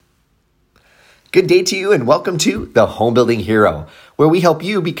Good day to you and welcome to The Home Building Hero, where we help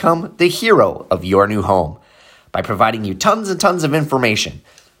you become the hero of your new home by providing you tons and tons of information.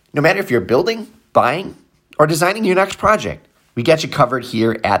 No matter if you're building, buying, or designing your next project, we got you covered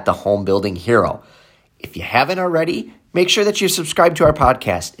here at The Home Building Hero. If you haven't already, make sure that you subscribe to our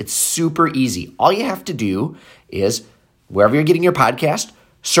podcast. It's super easy. All you have to do is, wherever you're getting your podcast,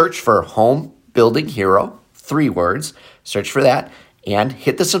 search for Home Building Hero, 3 words, search for that, and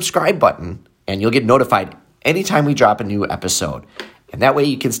hit the subscribe button, and you'll get notified anytime we drop a new episode. And that way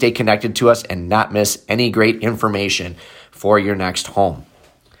you can stay connected to us and not miss any great information for your next home.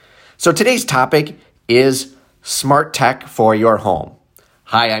 So today's topic is smart tech for your home.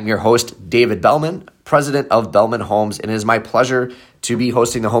 Hi, I'm your host, David Bellman, president of Bellman Homes, and it is my pleasure to be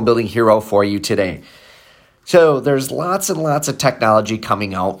hosting the Home Building Hero for you today. So there's lots and lots of technology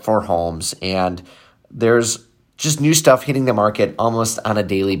coming out for homes, and there's just new stuff hitting the market almost on a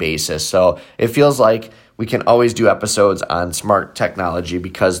daily basis. So it feels like we can always do episodes on smart technology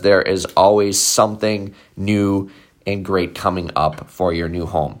because there is always something new and great coming up for your new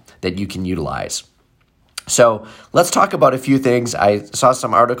home that you can utilize. So let's talk about a few things. I saw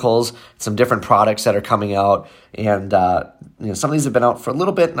some articles, some different products that are coming out, and some of these have been out for a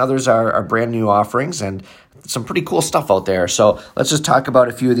little bit, and others are brand new offerings, and some pretty cool stuff out there. So let's just talk about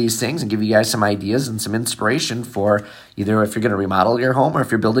a few of these things and give you guys some ideas and some inspiration for either if you're going to remodel your home or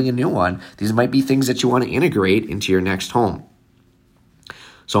if you're building a new one. These might be things that you want to integrate into your next home.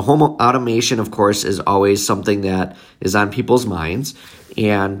 So home automation, of course, is always something that is on people's minds.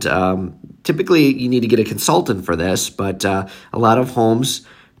 And typically you need to get a consultant for this, but a lot of homes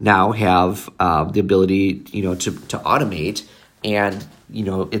now have the ability, to automate, and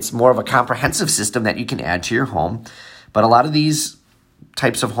it's more of a comprehensive system that you can add to your home. But a lot of these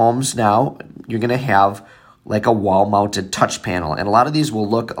types of homes now, you're going to have like a wall-mounted touch panel, and a lot of these will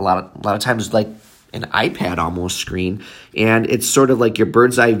look a lot of times like an iPad almost screen, and it's sort of like your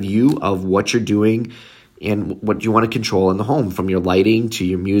bird's eye view of what you're doing and what you want to control in the home, from your lighting to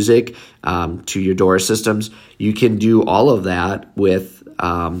your music to your door systems. You can do all of that with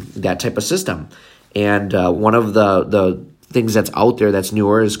that type of system. And one of the things that's out there that's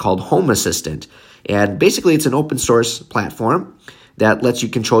newer is called Home Assistant. And basically it's an open source platform that lets you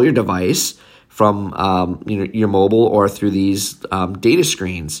control your device from your mobile or through these data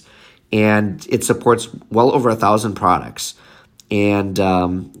screens. And it supports well over 1,000 products. And,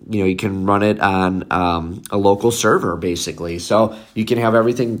 you can run it on a local server, basically. So you can have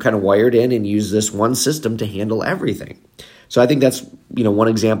everything kind of wired in and use this one system to handle everything. So I think that's, one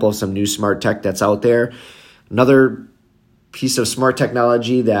example of some new smart tech that's out there. Another piece of smart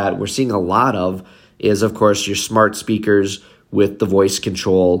technology that we're seeing a lot of is, of course, your smart speakers with the voice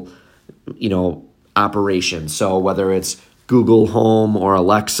control, operation. So whether it's Google Home or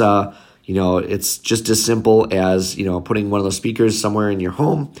Alexa, it's just as simple as, putting one of those speakers somewhere in your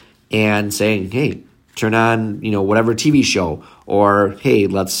home and saying, hey, turn on, whatever TV show, or, hey,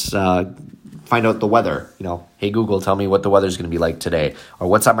 let's find out the weather. Hey, Google, tell me what the weather's going to be like today, or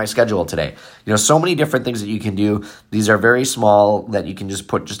what's on my schedule today. So many different things that you can do. These are very small that you can just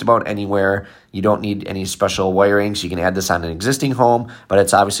put just about anywhere. You don't need any special wiring, so you can add this on an existing home, but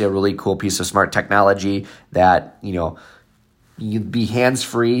it's obviously a really cool piece of smart technology that, you'd be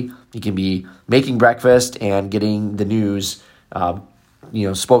hands-free. You can be making breakfast and getting the news,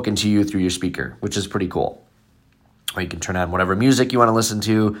 spoken to you through your speaker, which is pretty cool. Or you can turn on whatever music you want to listen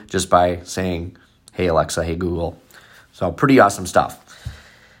to just by saying, hey, Alexa, hey, Google. So pretty awesome stuff.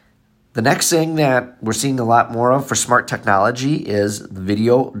 The next thing that we're seeing a lot more of for smart technology is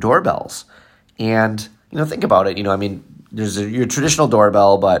video doorbells. And, think about it. There's your traditional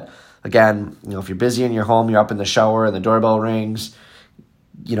doorbell, but again, if you're busy in your home, you're up in the shower and the doorbell rings,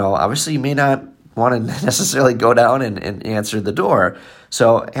 obviously you may not want to necessarily go down and answer the door.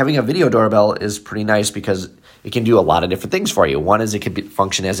 So having a video doorbell is pretty nice because it can do a lot of different things for you. One is it could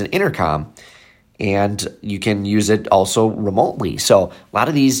function as an intercom, and you can use it also remotely. So a lot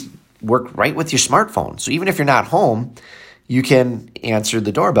of these work right with your smartphone. So even if you're not home, you can answer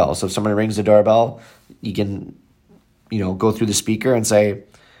the doorbell. So if somebody rings the doorbell, you can, go through the speaker and say,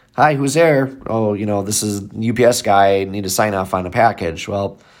 hi, who's there? Oh, this is UPS guy. I need to sign off on a package.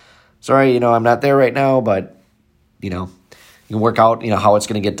 Well, sorry, I'm not there right now, but, you can work out, how it's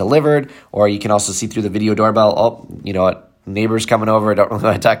going to get delivered, or you can also see through the video doorbell, what, neighbor's coming over, I don't really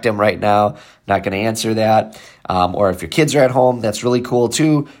want to talk to him right now, not going to answer that. Or if your kids are at home, that's really cool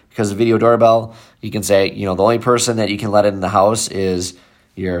too, because the video doorbell, you can say, the only person that you can let in the house is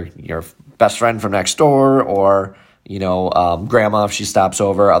your best friend from next door, or, grandma if she stops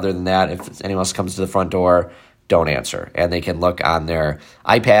over. Other than that, if anyone else comes to the front door, don't answer. And they can look on their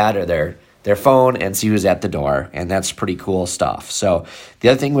iPad or their their phone and see who's at the door, and that's pretty cool stuff. So the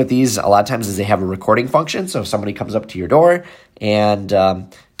other thing with these, a lot of times, is they have a recording function. So if somebody comes up to your door and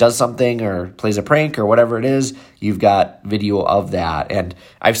does something or plays a prank or whatever it is, you've got video of that. And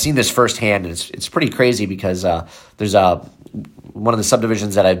I've seen this firsthand, and it's pretty crazy because there's one of the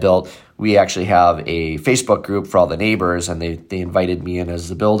subdivisions that I built, we actually have a Facebook group for all the neighbors, and they invited me in as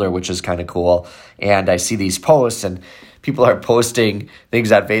the builder, which is kind of cool. And I see these posts, and people are posting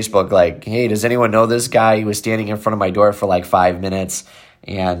things on Facebook like, hey, does anyone know this guy? He was standing in front of my door for like 5 minutes,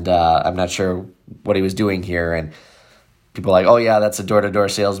 and I'm not sure what he was doing here. And people are like, oh, yeah, that's a door-to-door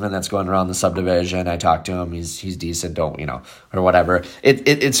salesman that's going around the subdivision. I talked to him. He's decent, or whatever.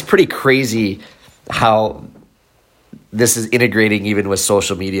 It's pretty crazy how this is integrating even with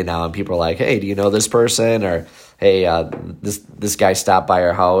social media now, and people are like, hey, do you know this person? Or, hey, this guy stopped by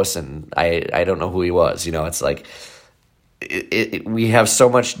our house, and I don't know who he was. It's like we have so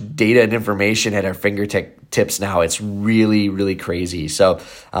much data and information at our fingertips now. It's really, really crazy. So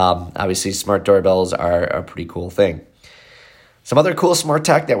obviously smart doorbells are a pretty cool thing. Some other cool smart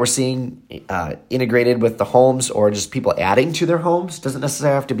tech that we're seeing integrated with the homes, or just people adding to their homes, doesn't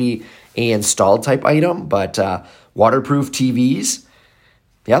necessarily have to be a installed type item, but waterproof TVs.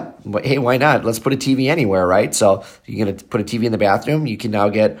 Yep. Hey, why not? Let's put a TV anywhere, right? So you're going to put a TV in the bathroom. You can now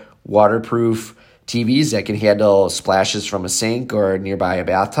get waterproof TVs that can handle splashes from a sink or nearby a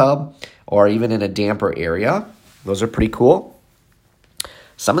bathtub, or even in a damper area. Those are pretty cool.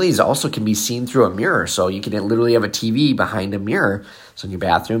 Some of these also can be seen through a mirror, so you can literally have a TV behind a mirror. So in your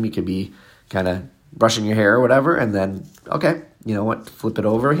bathroom, you could be kind of brushing your hair or whatever, and then, okay, you know what, flip it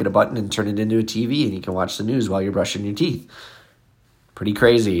over, hit a button, and turn it into a TV, and you can watch the news while you're brushing your teeth. Pretty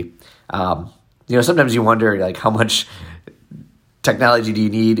crazy. Sometimes you wonder, like, how much technology do you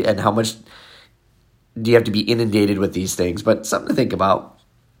need, and how much do you have to be inundated with these things? But something to think about.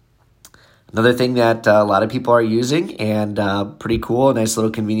 Another thing that a lot of people are using, and pretty cool, a nice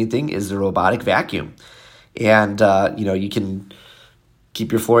little convenient thing, is the robotic vacuum. And, you can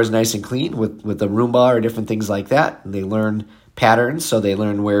keep your floors nice and clean with a Roomba or different things like that. And they learn patterns, so they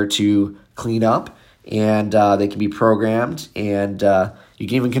learn where to clean up, and they can be programmed, and you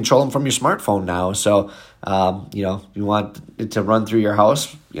can even control them from your smartphone now. So, you want it to run through your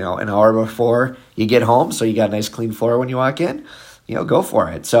house, an hour before you get home, so you got a nice clean floor when you walk in. Go for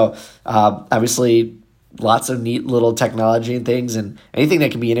it. So obviously lots of neat little technology and things, and anything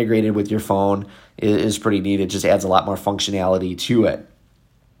that can be integrated with your phone is pretty neat. It just adds a lot more functionality to it.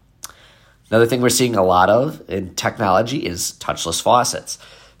 Another thing we're seeing a lot of in technology is touchless faucets.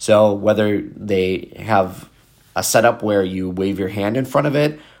 So whether they have a setup where you wave your hand in front of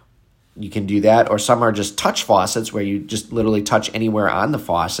it, you can do that, or some are just touch faucets where you just literally touch anywhere on the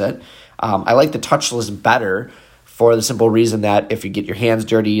faucet. I like the touchless better, for the simple reason that if you get your hands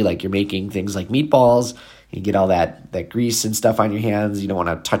dirty, like you're making things like meatballs, you get all that grease and stuff on your hands, you don't want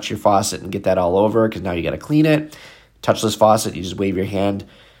to touch your faucet and get that all over, because now you got to clean it. Touchless faucet, you just wave your hand,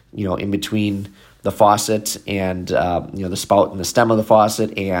 in between the faucet and, the spout and the stem of the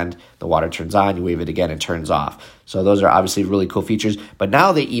faucet, and the water turns on, you wave it again, it turns off. So those are obviously really cool features. But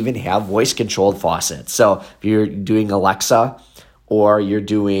now they even have voice-controlled faucets. So if you're doing Alexa, or you're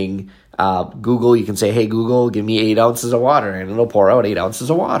doing Google, you can say, hey, Google, give me 8 ounces of water, and it'll pour out 8 ounces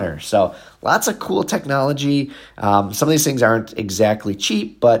of water. So lots of cool technology. Some of these things aren't exactly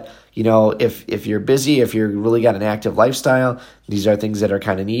cheap, but, if you're busy, if you're really got an active lifestyle, these are things that are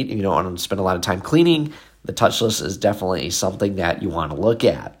kind of neat, and you don't want to spend a lot of time cleaning. The touchless is definitely something that you want to look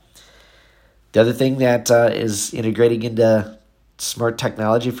at. The other thing that is integrating into smart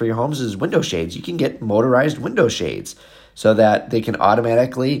technology for your homes is window shades. You can get motorized window shades so that they can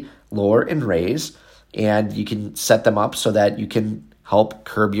automatically lower and raise, and you can set them up so that you can help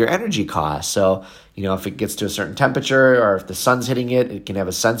curb your energy costs. So, if it gets to a certain temperature, or if the sun's hitting it, it can have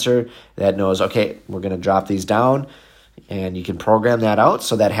a sensor that knows, okay, we're going to drop these down, and you can program that out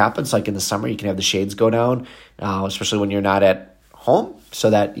so that happens. Like in the summer, you can have the shades go down, especially when you're not at home,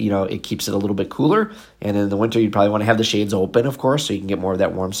 so that, it keeps it a little bit cooler. And in the winter, you'd probably want to have the shades open, of course, so you can get more of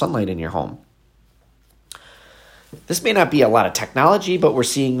that warm sunlight in your home. This may not be a lot of technology, but we're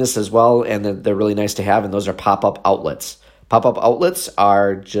seeing this as well, and they're really nice to have, and those are pop-up outlets. Pop-up outlets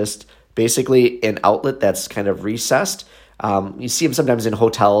are just basically an outlet that's kind of recessed. You see them sometimes in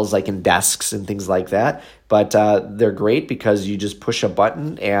hotels, like in desks and things like that, but they're great because you just push a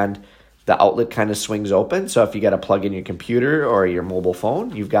button and the outlet kind of swings open. So if you got to plug in your computer or your mobile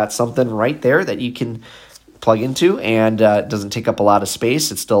phone, you've got something right there that you can plug into, and it doesn't take up a lot of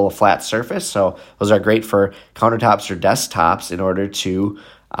space. It's still a flat surface, so those are great for countertops or desktops in order to,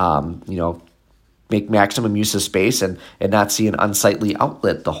 make maximum use of space and not see an unsightly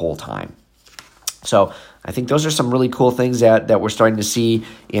outlet the whole time. So I think those are some really cool things that we're starting to see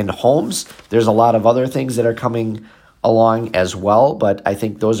in homes. There's a lot of other things that are coming along as well, but I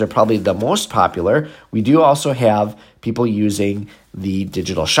think those are probably the most popular. We do also have people using the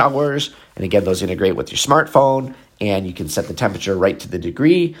digital showers, and again, those integrate with your smartphone, and you can set the temperature right to the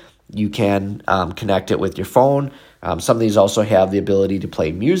degree. You can connect it with your phone. Some of these also have the ability to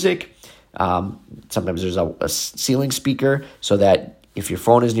play music. Sometimes there's a ceiling speaker so that if your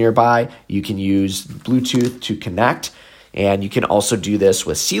phone is nearby, you can use Bluetooth to connect. And you can also do this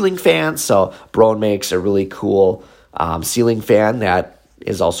with ceiling fans. So Broan makes a really cool ceiling fan that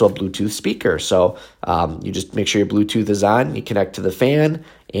is also a Bluetooth speaker. So you just make sure your Bluetooth is on, you connect to the fan,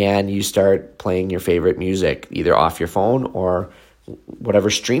 and you start playing your favorite music, either off your phone or whatever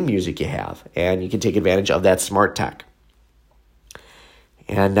stream music you have. And you can take advantage of that smart tech.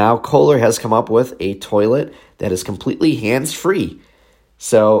 And now Kohler has come up with a toilet that is completely hands-free.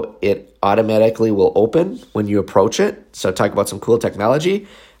 So it automatically will open when you approach it. So talk about some cool technology.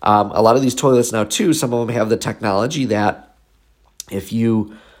 A lot of these toilets now too, some of them have the technology that if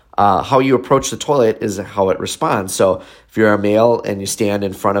you, how you approach the toilet is how it responds. So if you're a male and you stand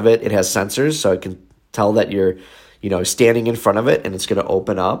in front of it, it has sensors so it can tell that you're, standing in front of it, and it's going to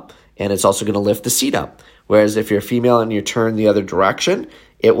open up, and it's also going to lift the seat up. Whereas if you're a female and you turn the other direction,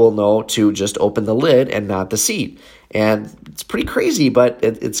 it will know to just open the lid and not the seat. And it's pretty crazy, but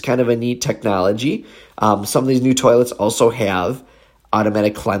it's kind of a neat technology. Some of these new toilets also have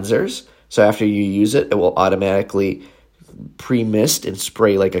automatic cleansers. So after you use it, it will automatically pre-mist and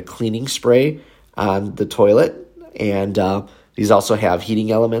spray like a cleaning spray on the toilet. And these also have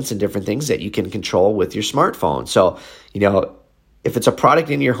heating elements and different things that you can control with your smartphone. So, if it's a product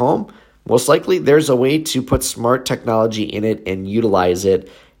in your home, most likely there's a way to put smart technology in it and utilize it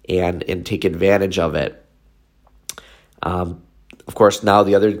and take advantage of it. Of course, now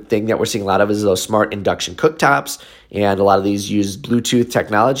the other thing that we're seeing a lot of is those smart induction cooktops, and a lot of these use Bluetooth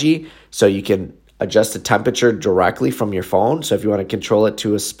technology, so you can adjust the temperature directly from your phone. So if you want to control it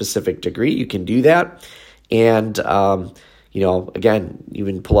to a specific degree, you can do that. And, again, you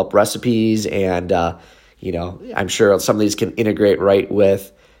can pull up recipes, and, I'm sure some of these can integrate right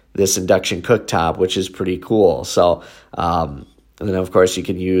with this induction cooktop, which is pretty cool. So, and then of course you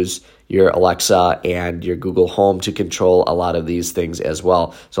can use your Alexa and your Google Home to control a lot of these things as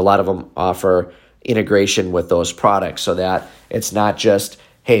well. So a lot of them offer integration with those products so that it's not just,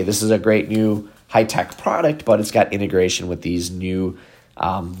 hey, this is a great new high-tech product, but it's got integration with these new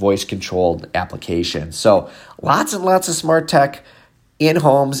voice-controlled applications. So lots and lots of smart tech in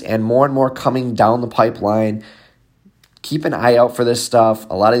homes, and more coming down the pipeline. Keep an eye out for this stuff.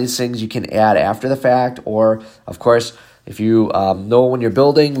 A lot of these things you can add after the fact, or of course, if you know when you're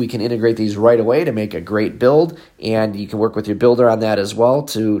building, we can integrate these right away to make a great build, and you can work with your builder on that as well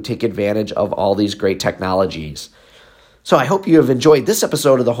to take advantage of all these great technologies. So I hope you have enjoyed this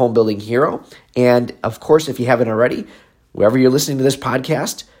episode of the Home Building Hero, and of course, if you haven't already, wherever you're listening to this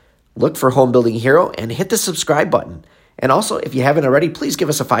podcast, look for Home Building Hero and hit the subscribe button. And also, if you haven't already, please give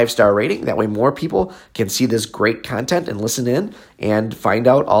us a 5-star rating. That way more people can see this great content and listen in and find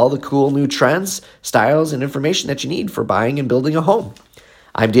out all the cool new trends, styles, and information that you need for buying and building a home.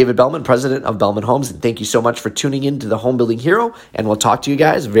 I'm David Bellman, president of Bellman Homes, and thank you so much for tuning in to the Home Building Hero, and we'll talk to you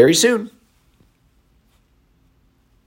guys very soon.